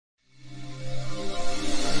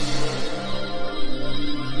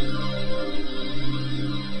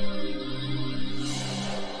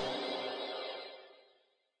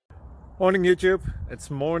Morning YouTube,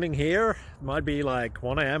 it's morning here. It might be like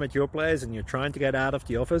 1 a.m. at your place and you're trying to get out of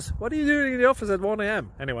the office. What are you doing in the office at 1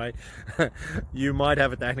 a.m? Anyway, you might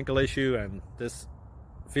have a technical issue and this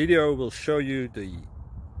video will show you the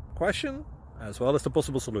question as well as the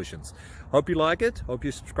possible solutions. Hope you like it, hope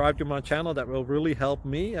you subscribe to my channel. That will really help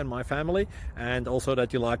me and my family, and also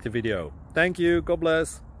that you like the video. Thank you, God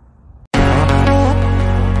bless.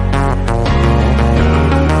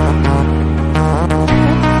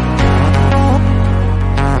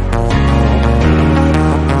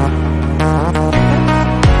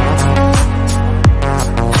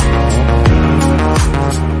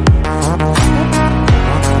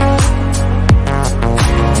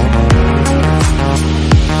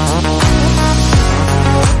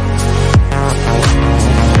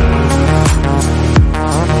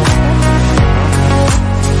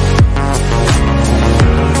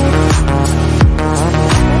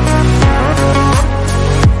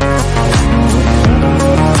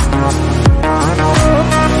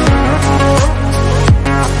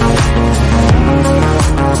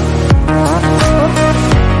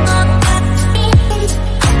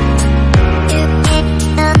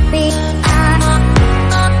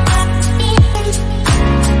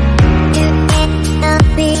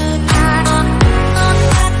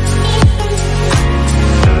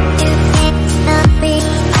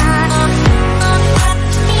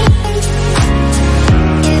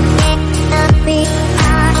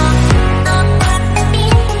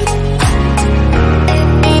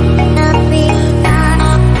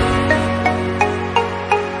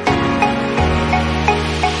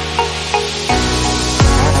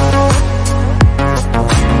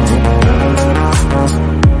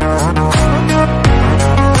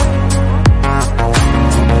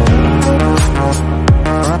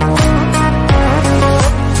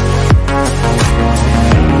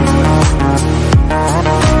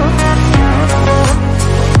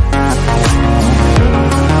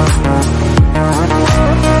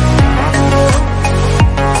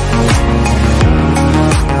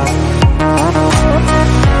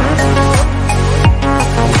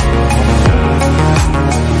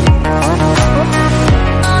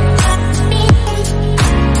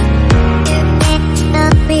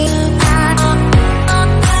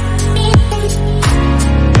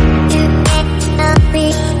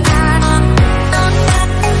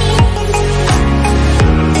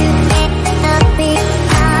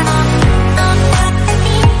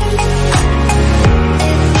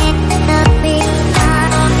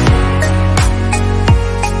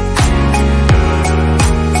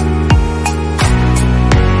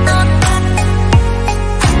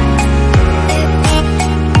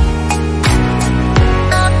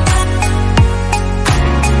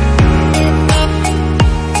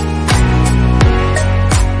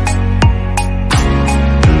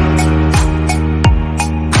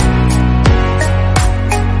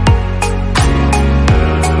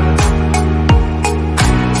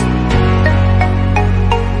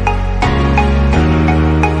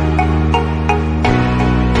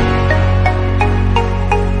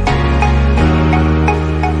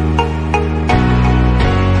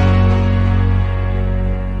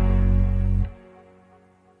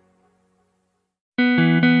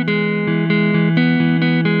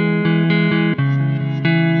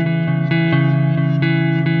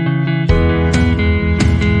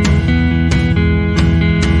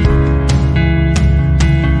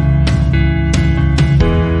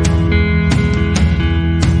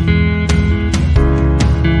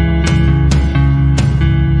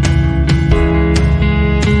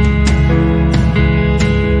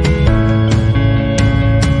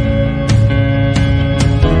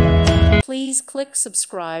 Please click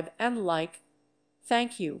subscribe and like.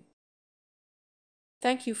 Thank you.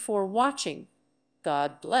 Thank you for watching.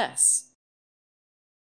 God bless.